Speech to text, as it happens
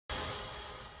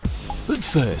But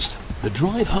first, the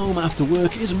drive home after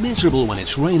work is miserable when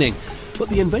it's raining, but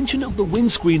the invention of the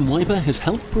windscreen wiper has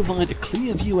helped provide a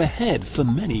clear view ahead for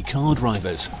many car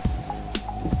drivers.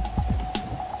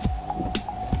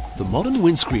 The modern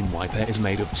windscreen wiper is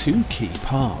made of two key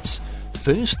parts.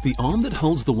 First, the arm that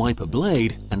holds the wiper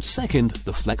blade, and second,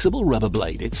 the flexible rubber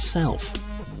blade itself.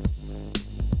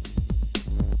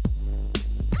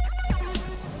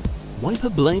 Wiper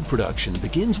blade production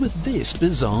begins with this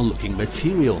bizarre-looking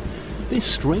material. This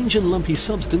strange and lumpy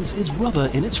substance is rubber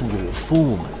in its raw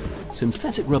form.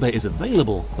 Synthetic rubber is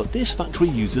available, but this factory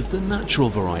uses the natural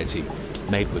variety,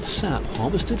 made with sap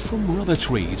harvested from rubber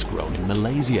trees grown in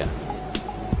Malaysia.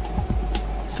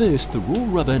 First, the raw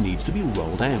rubber needs to be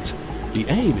rolled out. The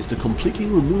aim is to completely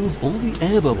remove all the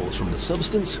air bubbles from the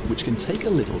substance, which can take a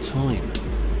little time.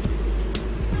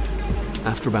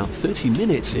 After about 30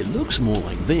 minutes, it looks more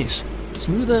like this,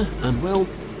 smoother and, well,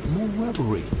 more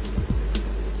rubbery.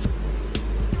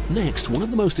 Next, one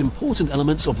of the most important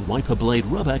elements of wiper blade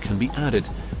rubber can be added: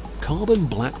 carbon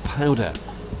black powder.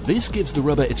 This gives the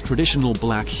rubber its traditional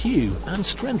black hue and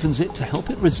strengthens it to help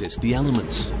it resist the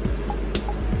elements.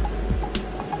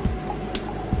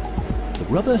 The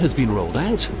rubber has been rolled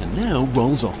out and now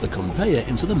rolls off the conveyor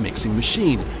into the mixing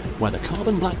machine, where the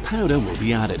carbon black powder will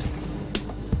be added.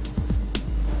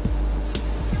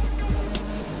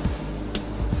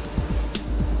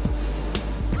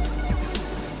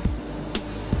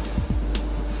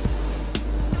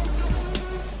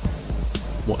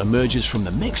 What emerges from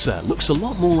the mixer looks a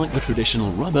lot more like the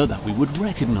traditional rubber that we would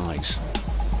recognize.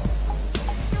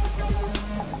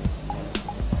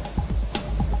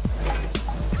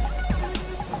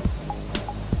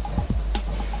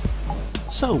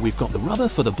 So we've got the rubber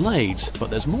for the blades, but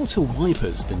there's more to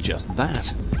wipers than just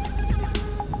that.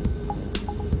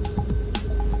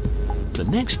 The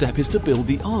next step is to build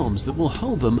the arms that will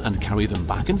hold them and carry them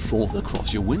back and forth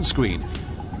across your windscreen.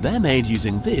 They're made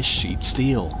using this sheet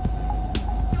steel.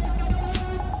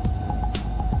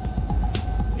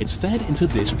 It's fed into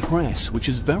this press, which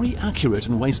is very accurate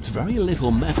and wastes very little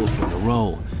metal from the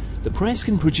roll. The press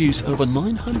can produce over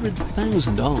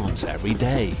 900,000 arms every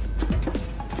day.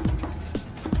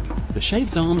 The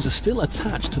shaped arms are still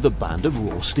attached to the band of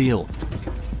raw steel.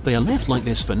 They are left like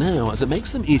this for now, as it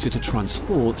makes them easier to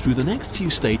transport through the next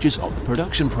few stages of the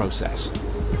production process.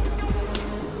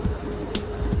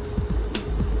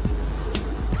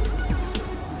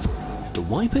 The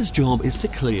wiper's job is to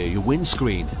clear your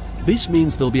windscreen. This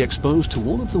means they'll be exposed to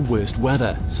all of the worst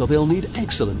weather, so they'll need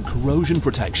excellent corrosion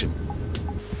protection.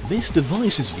 This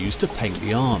device is used to paint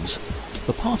the arms.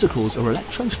 The particles are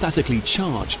electrostatically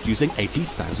charged using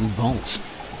 80,000 volts.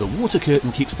 The water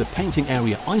curtain keeps the painting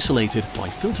area isolated by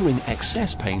filtering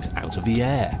excess paint out of the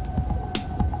air.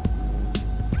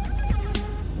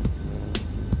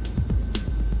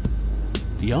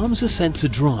 The arms are sent to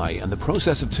dry, and the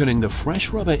process of turning the fresh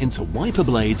rubber into wiper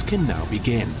blades can now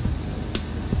begin.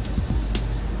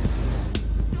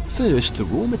 First, the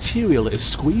raw material is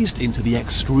squeezed into the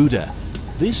extruder.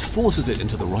 This forces it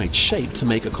into the right shape to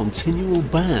make a continual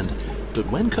band that,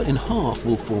 when cut in half,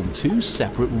 will form two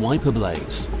separate wiper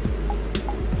blades.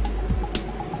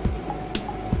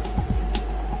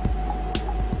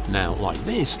 Now, like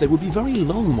this, there would be very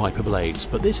long wiper blades,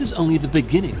 but this is only the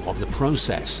beginning of the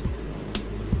process.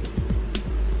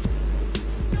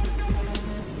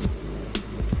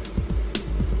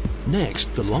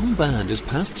 Next, the long band is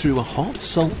passed through a hot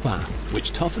salt bath,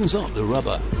 which toughens up the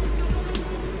rubber.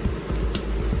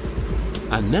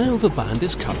 And now the band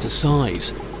is cut to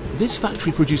size. This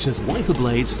factory produces wiper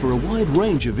blades for a wide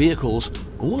range of vehicles,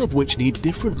 all of which need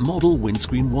different model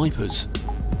windscreen wipers.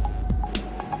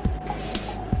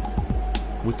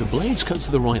 With the blades cut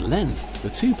to the right length, the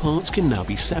two parts can now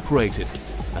be separated.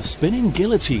 A spinning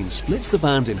guillotine splits the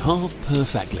band in half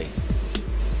perfectly.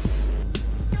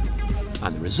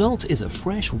 And the result is a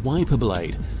fresh wiper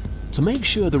blade. To make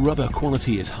sure the rubber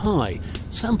quality is high,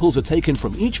 samples are taken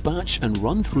from each batch and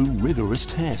run through rigorous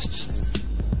tests.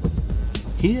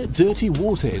 Here, dirty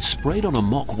water is sprayed on a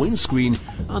mock windscreen,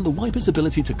 and the wiper's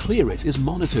ability to clear it is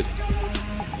monitored.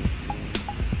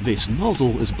 This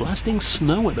nozzle is blasting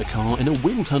snow at the car in a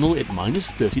wind tunnel at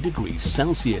 -30 degrees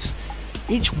Celsius.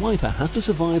 Each wiper has to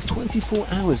survive 24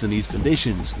 hours in these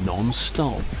conditions,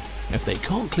 non-stop. If they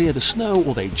can't clear the snow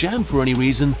or they jam for any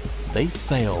reason, they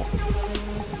fail.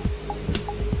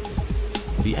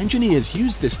 The engineers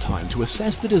use this time to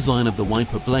assess the design of the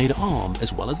wiper blade arm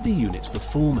as well as the unit's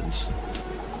performance.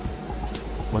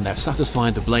 When they're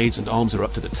satisfied the blades and arms are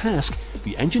up to the task,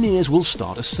 the engineers will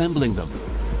start assembling them.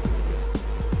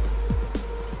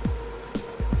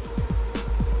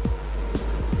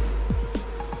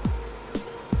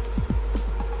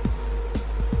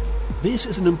 This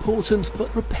is an important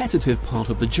but repetitive part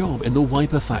of the job in the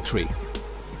wiper factory.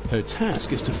 Her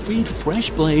task is to feed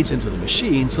fresh blades into the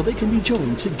machine so they can be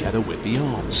joined together with the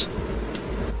arms.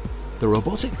 The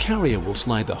robotic carrier will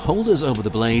slide the holders over the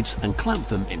blades and clamp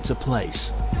them into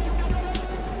place.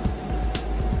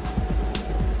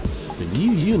 The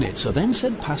new units are then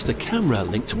sent past a camera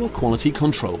linked to a quality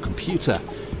control computer.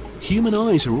 Human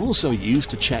eyes are also used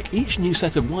to check each new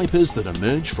set of wipers that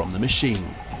emerge from the machine.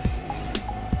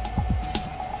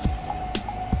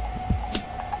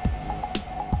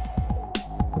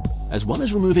 As well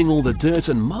as removing all the dirt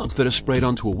and muck that are sprayed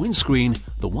onto a windscreen,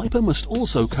 the wiper must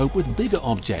also cope with bigger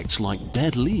objects like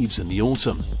dead leaves in the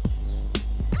autumn.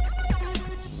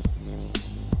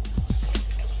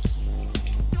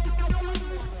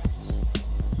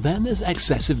 Then there's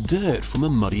excessive dirt from a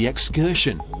muddy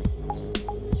excursion.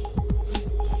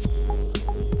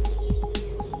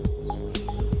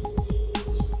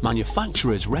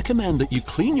 Manufacturers recommend that you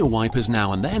clean your wipers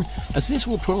now and then, as this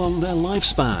will prolong their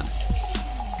lifespan.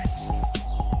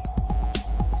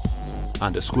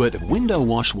 And a squirt of window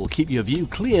wash will keep your view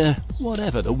clear,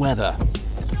 whatever the weather.